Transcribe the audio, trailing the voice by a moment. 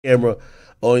camera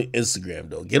on Instagram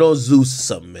though. Get on Zeus or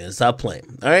something, man. Stop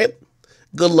playing. All right.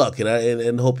 Good luck,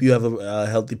 and hope you have a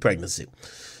healthy pregnancy.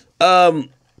 Did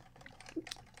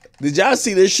y'all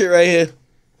see this shit right here?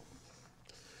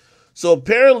 So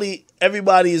apparently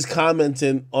everybody is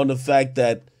commenting on the fact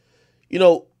that, you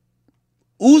know,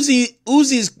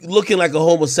 Uzi's looking like a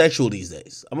homosexual these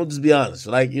days. I'm gonna just be honest.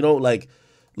 Like, you know, like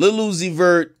Lil Uzi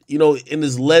Vert, you know, in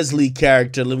his Leslie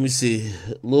character. Let me see.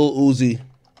 Lil Uzi.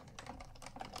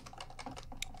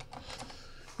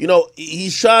 You know,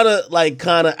 he's trying to like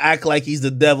kind of act like he's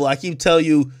the devil. I keep telling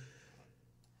you,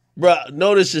 bro,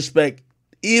 no disrespect.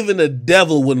 Even the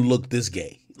devil wouldn't look this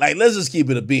gay. Like, let's just keep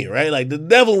it a bean, right? Like, the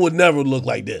devil would never look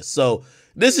like this. So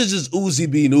this is just Uzi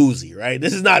being Uzi, right?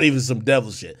 This is not even some devil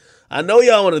shit. I know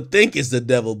y'all want to think it's the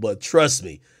devil, but trust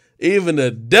me, even the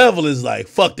devil is like,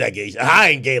 fuck that gay shit. I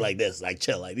ain't gay like this. Like,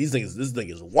 chill. Like, this thing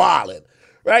is wildin',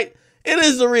 right? It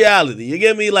is the reality. You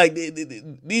get me? Like,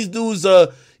 these dudes,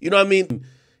 you know what I mean?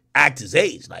 Act his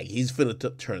age. Like, he's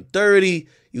finna turn 30.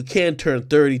 You can't turn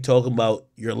 30 talking about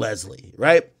your Leslie,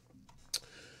 right?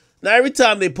 Now, every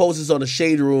time they post this on the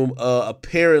Shade Room,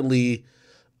 apparently,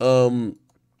 you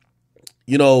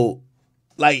know,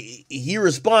 like, he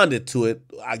responded to it,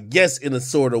 I guess, in a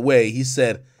sort of way. He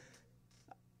said,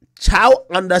 Chow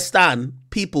understand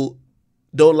people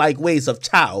don't like ways of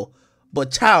Chow,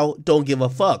 but Chow don't give a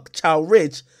fuck. Chow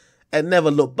rich and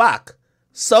never look back.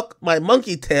 Suck my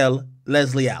monkey tail,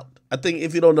 Leslie out. I think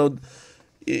if you don't know,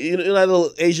 you know that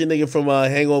little Asian nigga from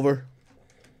Hangover?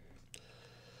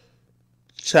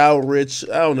 Chow Rich.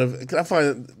 I don't know. Can I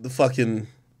find the fucking...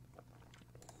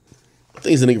 I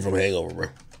think he's the nigga from Hangover, bro.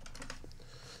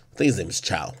 I think his name is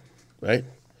Chow, right?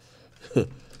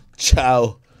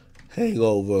 Chow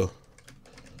Hangover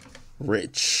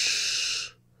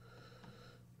Rich.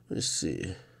 Let's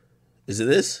see. Is it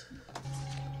this?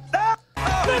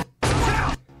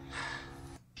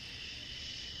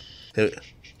 Here we go.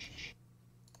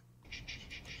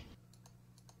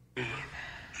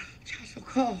 Chow's so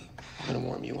cold. I'm gonna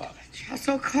warm you up. Chow's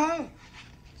so cold.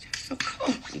 Chow's so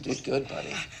cold. You did good,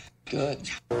 buddy. Good.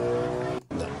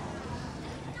 No.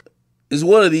 It's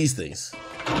one of these things.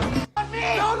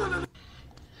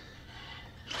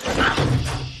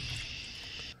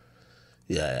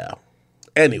 Yeah.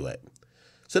 Anyway,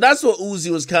 so that's what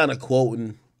Uzi was kind of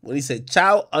quoting when he said,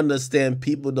 Chow understand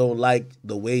people don't like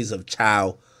the ways of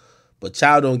Chow, but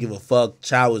Chow don't give a fuck.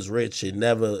 Chow is rich and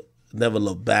never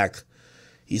look back.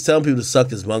 He's telling people to suck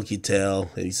his monkey tail,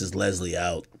 and he says Leslie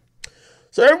out.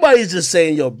 So everybody's just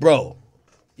saying, yo, bro,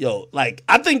 yo, like,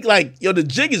 I think, like, yo, the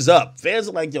jig is up. Fans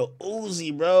are like, yo,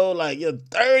 Uzi, bro, like, you're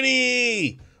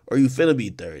 30. Or you finna be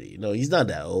 30. No, he's not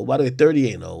that old. By the way,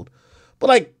 30 ain't old. But,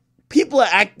 like, people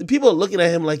are looking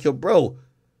at him like, yo, bro,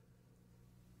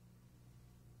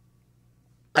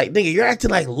 like, nigga, you're acting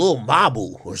like Lil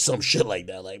Mabu or some shit like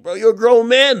that. Like, bro, you're a grown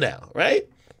man now, right?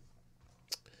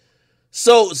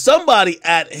 So somebody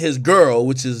at his girl,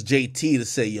 which is JT, to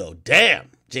say, yo, damn,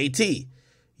 JT,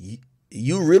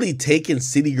 you really taking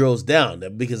city girls down,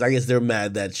 because I guess they're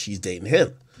mad that she's dating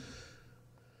him.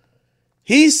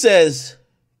 He says,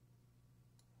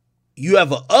 you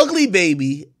have an ugly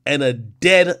baby and a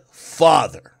dead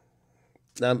father.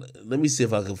 Now, let me see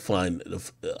if I can find,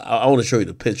 I want to show you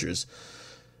the pictures.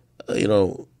 You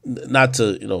know, not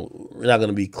to, you know, we're not going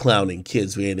to be clowning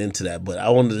kids. We ain't into that. But I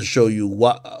wanted to show you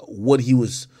what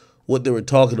they were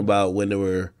talking about when they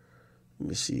were, let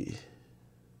me see.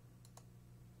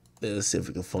 Let's see if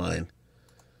we can find.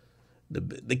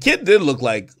 The kid did look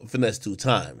like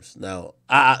Finesse2X. Now,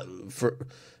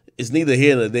 it's neither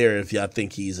here nor there if y'all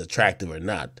think he's attractive or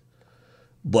not.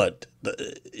 But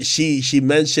she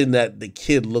mentioned that the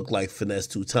kid looked like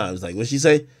Finesse2X. Like, what'd she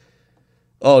say?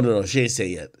 Oh, no, she ain't say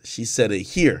it yet. She said it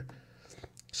here.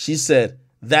 She said,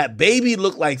 that baby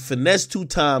looked like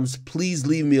Finesse2X. Please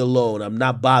leave me alone. I'm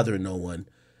not bothering no one.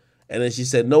 And then she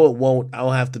said, no, it won't. I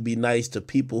don't have to be nice to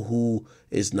people who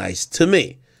is nice to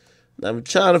me. Now, I'm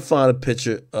trying to find a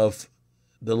picture of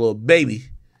the little baby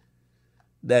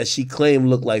that she claimed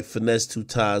looked like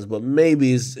Finesse2X, but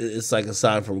maybe it's like a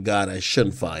sign from God. I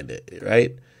shouldn't find it,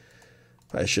 right?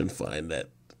 I shouldn't find that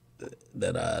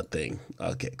thing.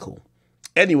 Okay, cool.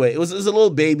 Anyway, it was a little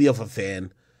baby of a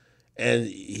fan, and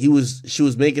she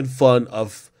was making fun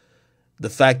of the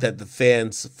fact that the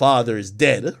fan's father is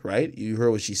dead, right? You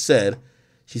heard what she said.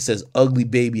 She says ugly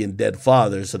baby and dead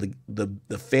father. So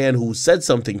the fan who said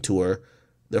something to her,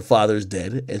 their father is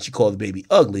dead, and she called the baby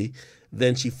ugly.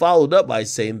 Then she followed up by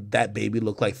saying that baby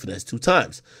looked like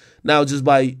Finesse2X. Now, just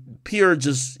by pure,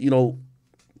 you know,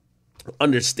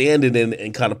 understanding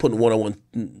and kind of putting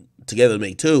one-on-one together to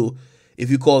make two, if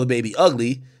you call the baby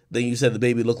ugly, then you said the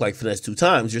baby looked like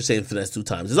Finesse2X. You're saying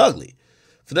Finesse2X is ugly.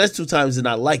 Finesse2X did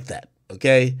not like that,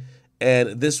 okay?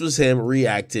 And this was him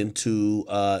reacting to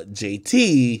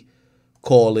JT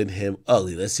calling him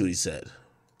ugly. Let's see what he said.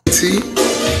 See? You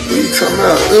talking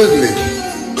about ugly.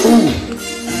 Ooh.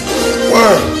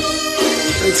 Wow.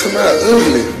 They talking about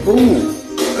ugly. Ooh.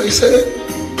 What you said?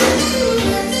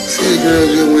 See, the girl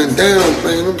just went down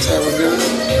playing them type of girls.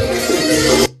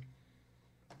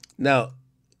 Now,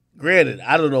 granted,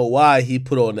 I don't know why he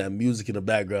put on that music in the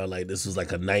background like this was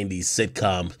like a 90s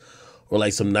sitcom or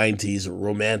like some 90s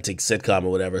romantic sitcom or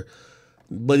whatever.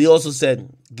 But he also said,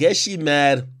 guess she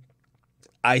mad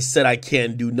I said I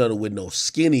can't do nothing with no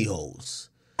skinny hoes.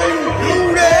 You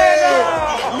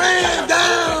there! Man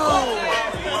down!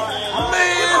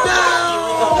 Man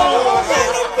down!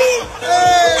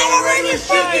 Hey,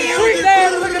 Trick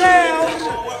Daddy looking at!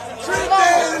 Trick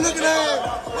Daddy looking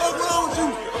at! What's wrong with you?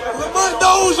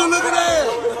 Ramondoza looking at!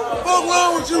 What's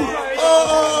wrong with you?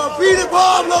 Peter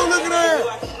Pablo looking at!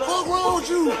 What's wrong with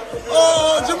you?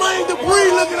 Jermaine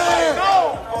Dupri looking at!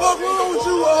 What's wrong with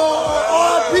you?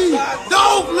 RP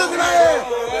Dope looking at!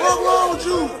 What's wrong with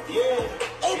you?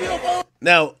 Open your phone.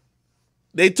 Now,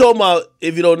 they talking about,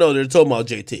 if you don't know, they're talking about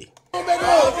JT.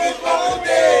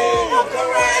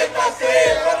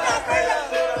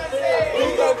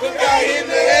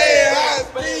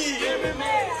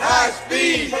 High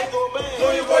speed.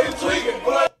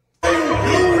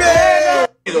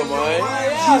 Either, man.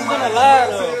 She's gonna lie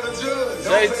though.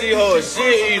 JT hoe a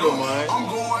shit either, man.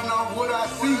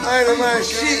 I ain't no man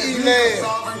shit eating ass.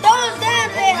 Those damn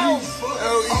bitches.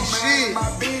 Oh, eat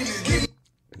shit.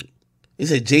 He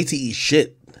said JT eat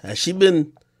shit. Has she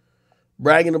been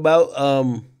bragging about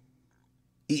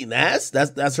eating ass?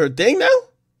 That's her thing now?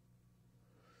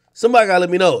 Somebody gotta let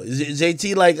me know. Is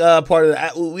JT like part of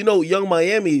the? We know Young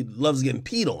Miami loves getting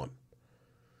peed on.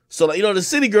 So like, you know, the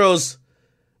city girls,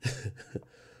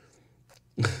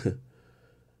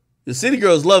 the city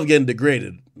girls love getting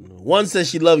degraded. One says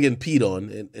she loved getting peed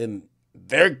on, and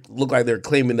they look like they're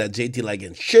claiming that JT like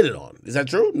getting shitted on. Is that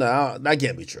true? No, that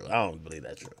can't be true. I don't believe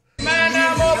that's true. Man,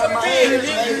 I'm over either,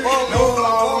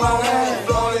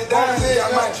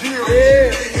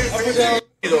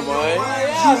 man.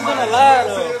 She's gonna lie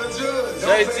though.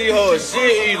 JT hoe a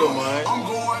shit either, man.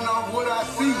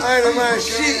 I ain't no man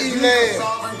shit eating ass.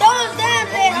 Those damn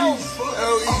bitches.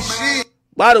 Oh, eat shit.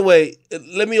 By the way,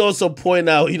 let me also point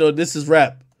out, you know, this is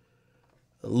rap.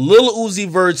 Lil Uzi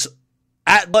Vert's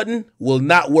 @ button will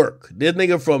not work. This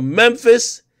nigga from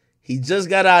Memphis, he just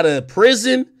got out of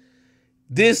prison.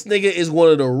 This nigga is one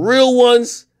of the real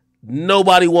ones.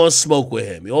 Nobody wants smoke with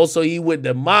him. Also, he with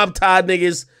the mob tie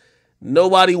niggas.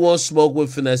 Nobody wants smoke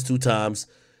with Finesse2X.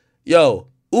 Yo,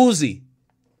 Uzi,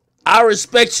 I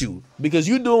respect you because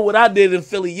you doing what I did in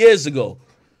Philly years ago.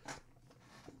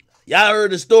 Y'all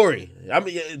heard the story. I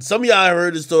mean, some of y'all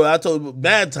heard the story. I told you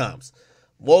bad times.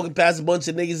 Walking past a bunch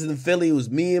of niggas in Philly, it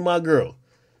was me and my girl.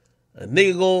 A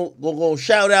nigga gonna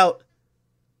shout out,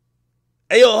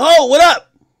 "Hey yo, ho, what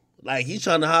up?" Like he's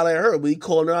trying to holler at her, but he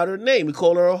calling her out her name. He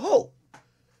calling her a hoe.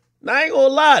 Now I ain't gonna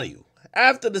lie to you.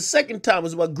 After the second time, it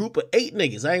was about a group of 8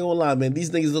 niggas. I ain't gonna lie, man. These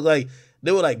niggas look like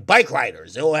they were like bike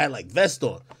riders. They all had like vests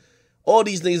on. All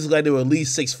these niggas look like they were at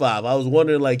least 6'5". I was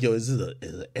wondering, like, yo, is it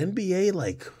NBA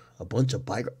like a bunch of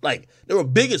bike? Like they were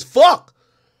big as fuck.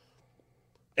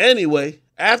 Anyway,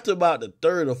 after about the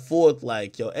 3rd or 4th,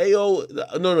 like, yo,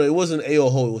 Ayo, no, it wasn't Ayo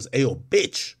ho, it was Ayo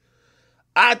bitch.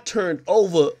 I turned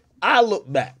over, I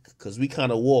looked back, because we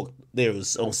kind of walked there, it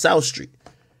was on South Street.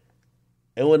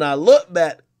 And when I looked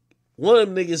back, one of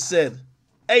them niggas said,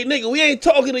 "Hey nigga, we ain't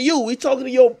talking to you, we talking to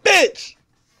your bitch."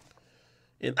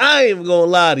 And I ain't even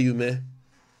gonna lie to you, man.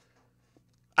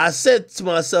 I said to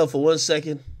myself for 1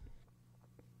 second,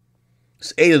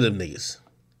 it's 8 of them niggas.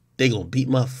 They gonna beat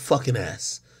my fucking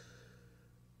ass.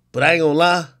 But I ain't gonna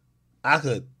lie, I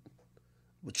could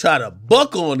try to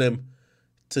buck on them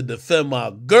to defend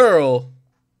my girl,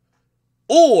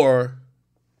 or,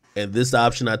 and this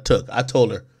option I took, I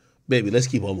told her, "Baby, let's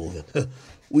keep on moving."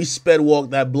 We sped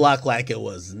walked that block like it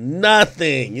was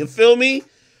nothing. You feel me?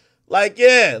 Like,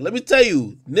 yeah, let me tell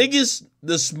you, niggas,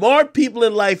 the smart people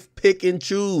in life pick and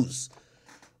choose.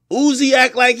 Uzi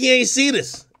act like he ain't see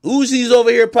this. Uzi's over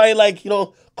here probably like, you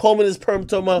know, combing his perm,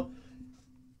 talking about,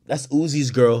 that's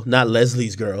Uzi's girl, not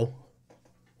Leslie's girl.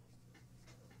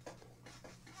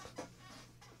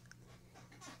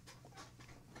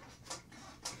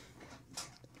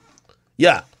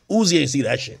 Yeah, Uzi ain't see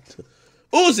that shit.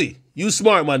 Uzi, you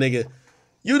smart, my nigga.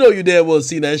 You know you damn well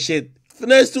seen that shit. You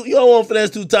don't want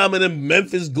Finesse2X and them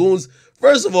Memphis goons.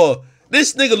 First of all,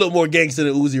 this nigga look more gangster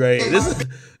than Uzi right here.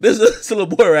 This is a little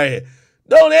boy right here.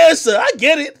 Don't answer. I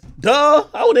get it. Duh.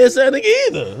 I wouldn't answer that nigga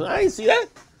either. I ain't see that.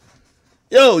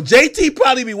 Yo, JT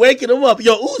probably be waking him up.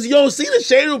 Yo, Uzi, you don't see the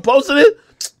shade room posting it?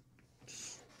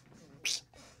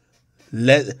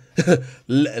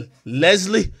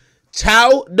 Leslie,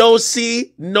 ciao, no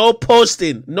see, no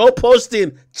posting. No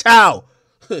posting, ciao.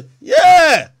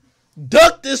 Yeah.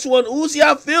 Duck this one, Uzi,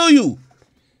 I feel you.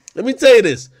 Let me tell you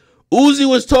this. Uzi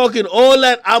was talking all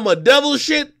that I'm a devil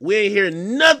shit. We ain't hear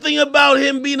nothing about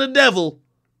him being a devil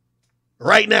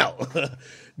right now.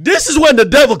 This is when the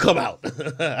devil come out.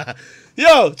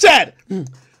 Yo, Chad,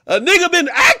 a nigga been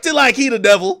acting like he the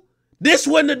devil. This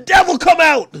when the devil come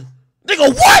out.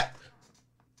 Nigga, what?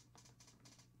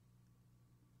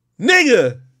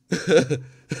 Nigga.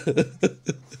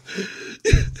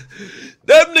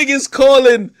 Them niggas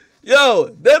calling... Yo,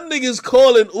 them niggas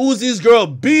calling Uzi's girl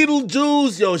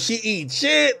Beetlejuice. Yo, she eat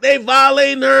shit. They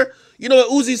violating her. You know what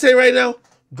Uzi say right now?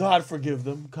 God forgive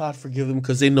them. God forgive them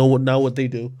because they know what they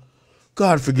do.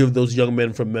 God forgive those young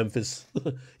men from Memphis.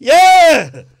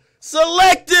 Yeah!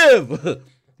 Selective!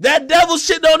 That devil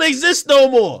shit don't exist no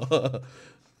more.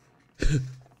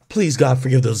 Please, God,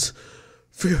 forgive those.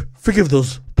 Forgive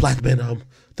those black men.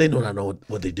 They do not know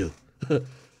what they do.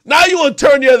 Now you want to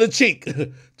turn the other cheek.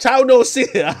 Ciao no see.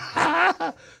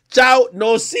 Ciao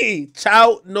no see.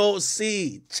 Ciao no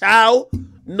see. Ciao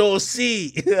no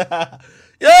see. Yeah.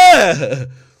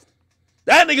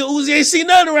 That nigga Uzi ain't see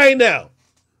nothing right now.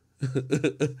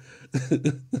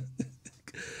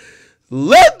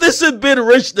 Let this have been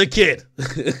Rich the Kid.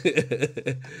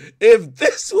 If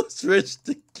this was Rich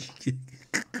the Kid.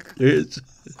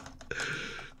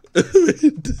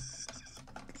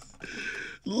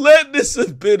 Let this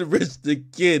have been Rich the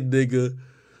Kid, nigga.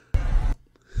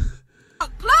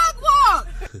 Plug walk.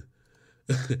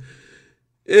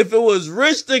 If it was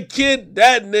Rich the Kid,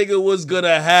 that nigga was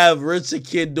gonna have Rich the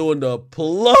Kid doing the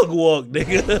plug walk,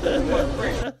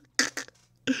 nigga.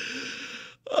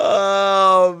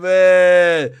 Oh,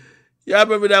 man. Y'all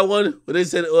remember that one where they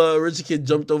said Rich the Kid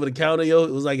jumped over the counter, yo?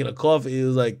 It was like in a coffee. It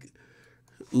was like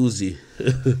Uzi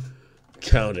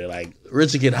counter. Like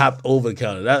Rich the Kid hopped over the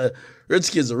counter.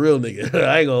 Rich Kid's a real nigga.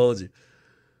 I ain't gonna hold you.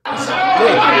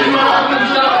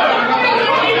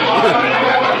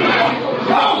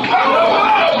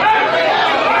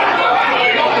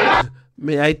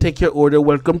 May I take your order?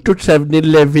 Welcome to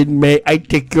 7-Eleven. May I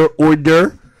take your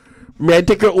order? May I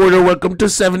take your order? Welcome to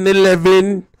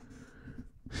 7-Eleven.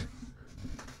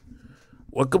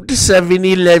 Welcome to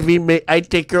 7-Eleven. May I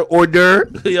take your order?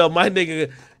 Yo, my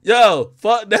nigga. Yo,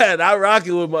 fuck that. I rock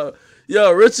it with my...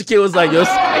 Yo, Richard Kid was like, yo,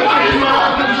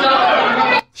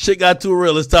 shit got too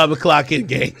real. It's time to clock in,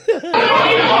 gang.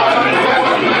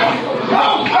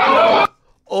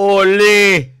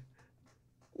 Ole.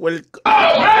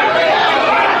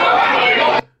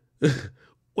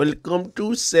 Welcome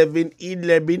to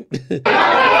 7-Eleven.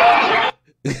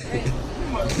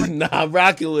 Nah, I'm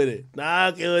rocking with it. Nah,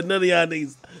 I'm rocking with none of y'all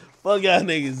niggas. Fuck y'all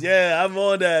niggas. Yeah, I'm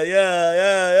on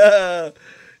that.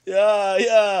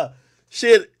 Yeah.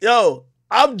 Shit, yo,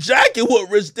 I'm jacking what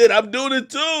Rich did. I'm doing it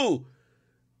too.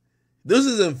 This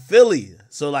is in Philly.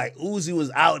 So, like, Uzi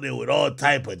was out there with all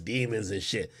type of demons and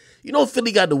shit. You know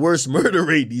Philly got the worst murder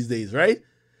rate these days, right?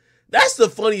 That's the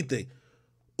funny thing.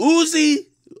 Uzi,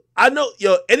 I know,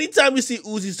 yo, anytime you see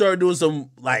Uzi start doing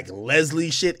some, like,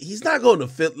 Leslie shit, he's not going to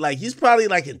Philly. Like, he's probably,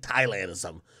 like, in Thailand or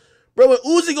something. Bro, when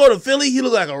Uzi go to Philly, he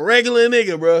look like a regular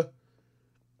nigga, bro.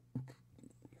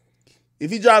 If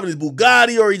he driving his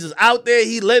Bugatti or he's just out there,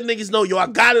 he let niggas know, yo, I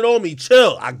got it on me.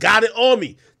 Chill. I got it on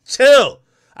me. Chill.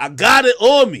 I got it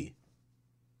on me.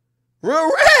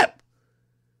 Real rap.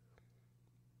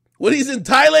 When he's in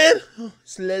Thailand,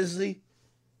 it's Leslie.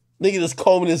 Nigga just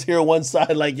combing his hair one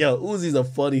side like, yo, Uzi's a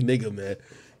funny nigga, man.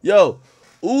 Yo,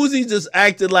 Uzi just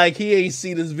acted like he ain't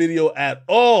seen this video at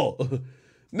all.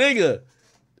 Nigga,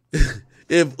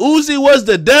 if Uzi was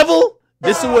the devil,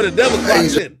 this is where the devil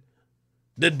clocks in.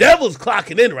 The devil's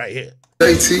clocking in right here.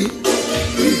 JT,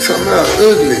 what you talking about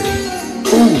ugly?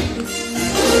 Ooh.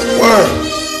 Wow.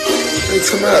 They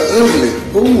talking about ugly.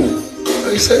 Ooh.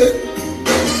 What you said?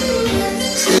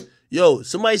 Yo,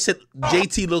 somebody said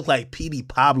JT looked like PD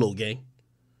Pablo, gang.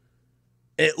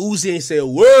 And Uzi ain't say a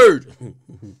word. Man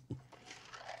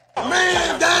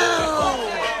down!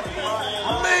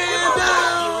 Man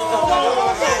down!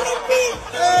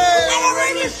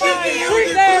 Hey,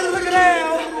 Trick Daddy, look at that.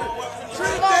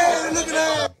 look at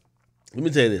that! Let me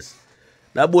tell you this.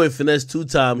 That boy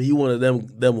Finesse2X, he one of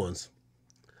them ones.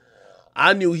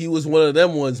 I knew he was one of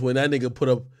them ones when that nigga put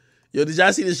up. Yo, did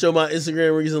y'all see this show on my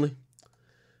Instagram recently?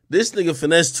 This nigga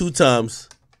Finesse2X,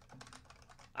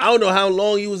 I don't know how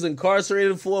long he was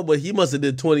incarcerated for, but he must have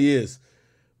did 20 years.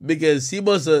 because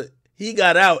he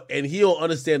got out and he don't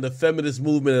understand the feminist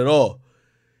movement at all.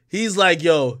 He's like,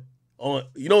 yo,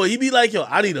 you know, he be like, yo,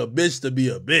 I need a bitch to be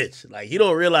a bitch. Like, he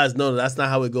don't realize, no, that's not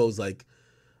how it goes. Like,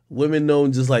 women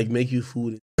don't just like make you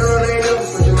food.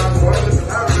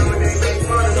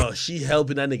 Yo, she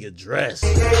helping that nigga dress.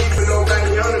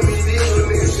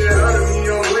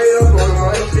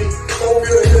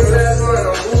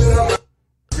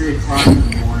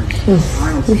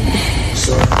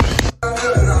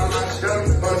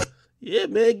 Yeah,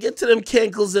 man, get to them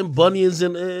cankles and bunions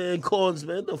and corns,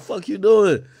 man. The fuck you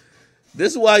doing?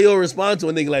 This is why you don't respond to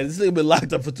a nigga like this. Nigga been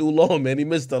locked up for too long, man. He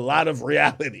missed a lot of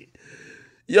reality.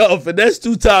 Yo,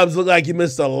 Finesse2X look like he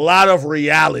missed a lot of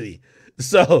reality.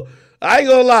 So, I ain't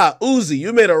gonna lie. Uzi,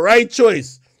 you made a right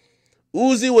choice.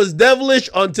 Uzi was devilish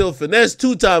until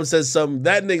Finesse2X said something.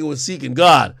 That nigga was seeking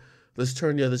God. Let's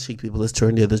turn the other cheek, people. Let's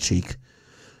turn the other cheek.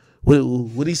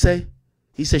 What'd he say?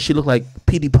 He said she looked like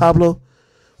P.D. Pablo.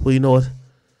 Well, you know what?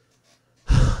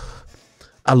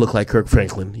 I look like Kirk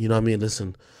Franklin. You know what I mean?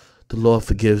 Listen, the Lord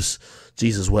forgives.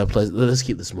 Jesus wept. Let's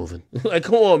keep this moving. Like,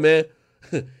 come on, man.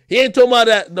 He ain't talking about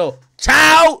that. No.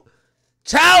 Child,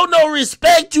 no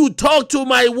respect. You talk to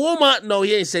my woman. No,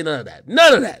 he ain't say none of that.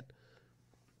 None of that.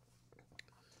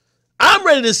 I'm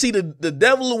ready to see the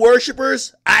devil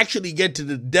worshippers actually get to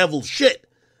the devil shit.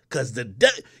 Because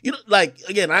you know, like,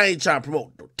 again, I ain't trying to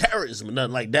promote no terrorism or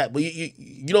nothing like that. But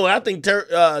you know what I think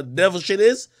devil shit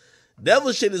is?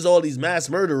 Devil shit is all these mass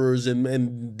murderers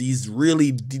and these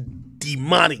really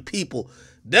demonic people.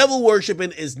 Devil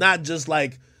worshiping is not just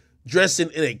like dressing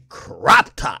in a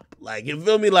crop top. Like, you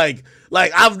feel me? Like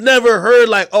I've never heard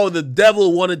like, oh, the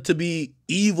devil wanted to be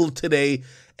evil today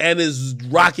and is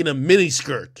rocking a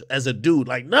miniskirt as a dude.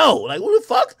 Like, no. Like, what the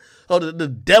fuck? Oh, the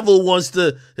devil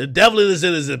the devil is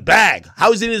in his bag.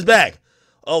 How is he in his bag?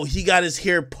 Oh, he got his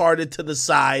hair parted to the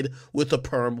side with a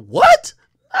perm. What?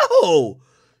 No.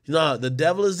 No, the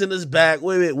devil is in his bag.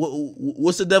 Wait.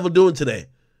 What's the devil doing today?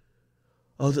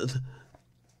 Oh,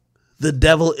 the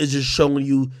devil is just showing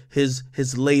you his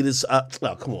latest. Oh,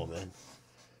 come on, man.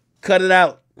 Cut it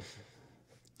out.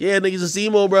 Yeah, niggas a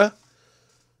emo, bro. All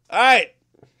right.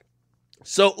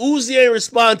 So Uzi ain't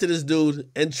respond to this dude,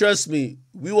 and trust me,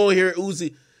 we won't hear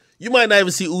Uzi. You might not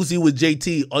even see Uzi with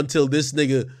JT until this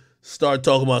nigga start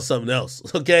talking about something else.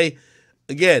 Okay,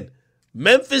 again,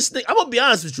 Memphis. I'm gonna be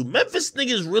honest with you. Memphis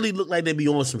niggas really look like they be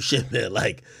on some shit, man.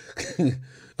 Like,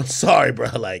 I'm sorry, bro.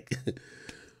 Like,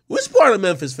 which part of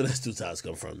Memphis Finesse2X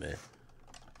come from, man?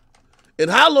 And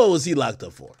how long was he locked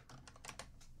up for?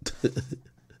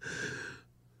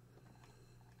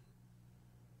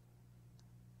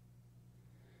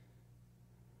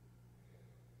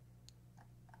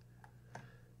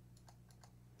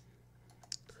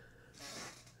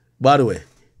 By the way,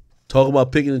 talk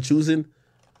about picking and choosing.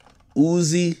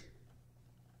 Uzi,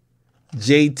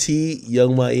 JT,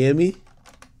 Young Miami.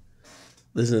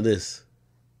 Listen to this.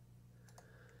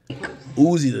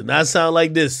 Uzi did not sound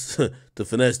like this to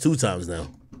Finesse2X now.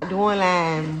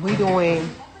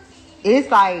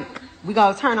 It's like we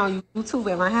gonna turn on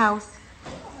YouTube at my house.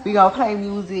 We gonna play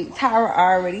music. Tyra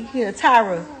already here.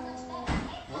 Tyra.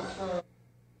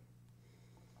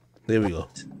 There we go.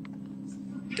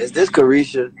 Is this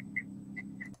Carisha?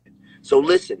 So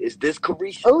listen, is this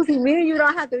Carisha? Uzi, me and you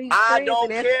don't have to be friends. I don't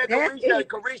care,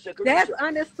 Carisha. That's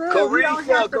understood. We don't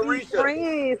have to be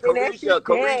friends.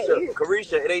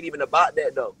 Carisha, it ain't even about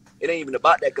that though. It ain't even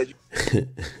about that because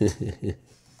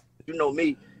you know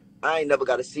me. I ain't never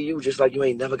got to see you just like you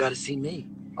ain't never got to see me.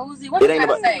 Uzi, what you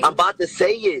gotta say? I'm about to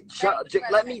say it.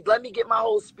 Let me get my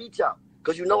whole speech out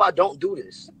because you know I don't do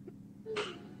this.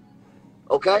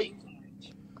 Okay?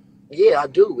 Yeah, I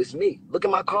do. It's me. Look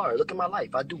at my car. Look at my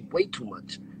life. I do way too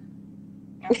much.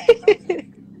 Okay.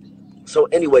 So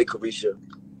anyway, Carisha,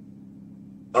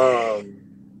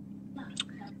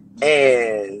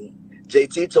 and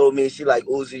JT told me, she like,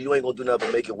 Uzi, you ain't gonna do nothing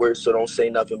but make it worse, so don't say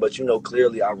nothing. But you know,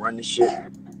 clearly I run this shit,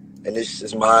 and this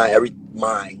is mine.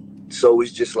 So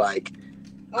it's just like,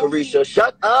 Carisha,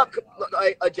 shut up.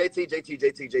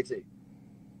 JT.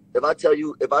 If I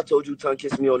told you tongue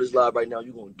kiss me on this live right now,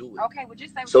 you gonna do it. Okay, well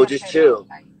just say. So just chill.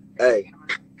 Hey.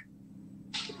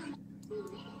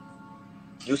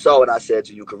 You saw what I said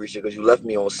to you, Carisha, because you left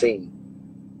me on scene.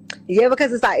 Yeah,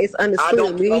 because it's like it's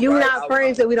understood. Me and you not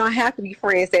friends, and we don't have to be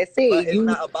friends. That's it. But it's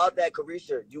not about that,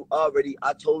 Carisha.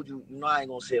 I told you, I ain't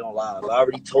gonna say it on live. I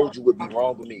already told you what be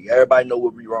wrong with me. Everybody know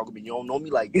what be wrong with me. You don't know me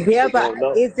like that. Yeah, but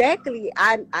exactly.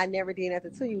 I never did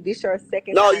nothing to you. This your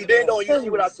second time. No, you didn't know. You see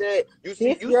what I said. You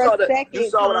saw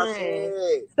what I said.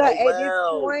 So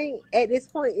at this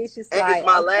point, it's just like it's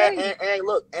my last.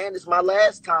 And it's my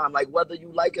last time. Like whether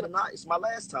you like it or not, it's my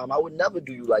last time. I would never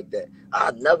do you like that.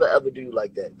 I'd never ever do you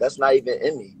like that. That's not even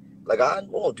in me. Like I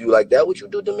won't do you like that. What you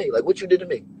do to me? Like what you did to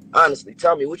me? Honestly,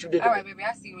 tell me what you did to me. All right, baby,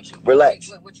 I see what you want.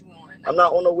 Relax. What you want. I'm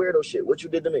not on no weirdo shit. What you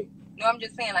did to me? No, I'm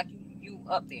just saying like you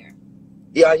up there.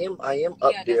 Yeah, I am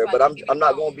up there, but I'm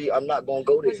not gonna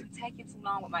go there. You taking too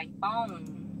long with my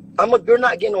phone. You're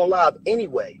not getting on live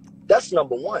anyway. That's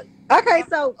number one. Okay,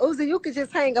 so Uzi, you could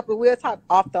just hang up and we'll talk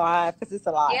off the live because it's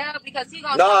a lot. Yeah, because he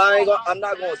gonna. No, I'm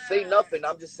not gonna say nothing.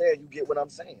 I'm just saying you get what I'm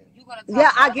saying. You gonna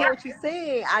talk I get what you're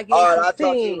saying. I get all what right,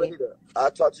 you're saying.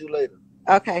 I'll talk to you later.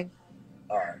 Okay.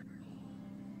 All right.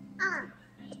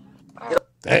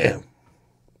 Damn.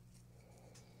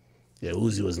 Yeah,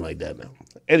 Uzi wasn't like that now.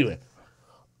 Anyway,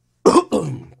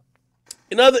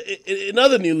 in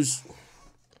other news,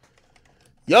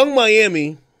 Young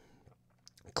Miami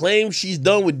claims she's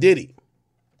done with Diddy.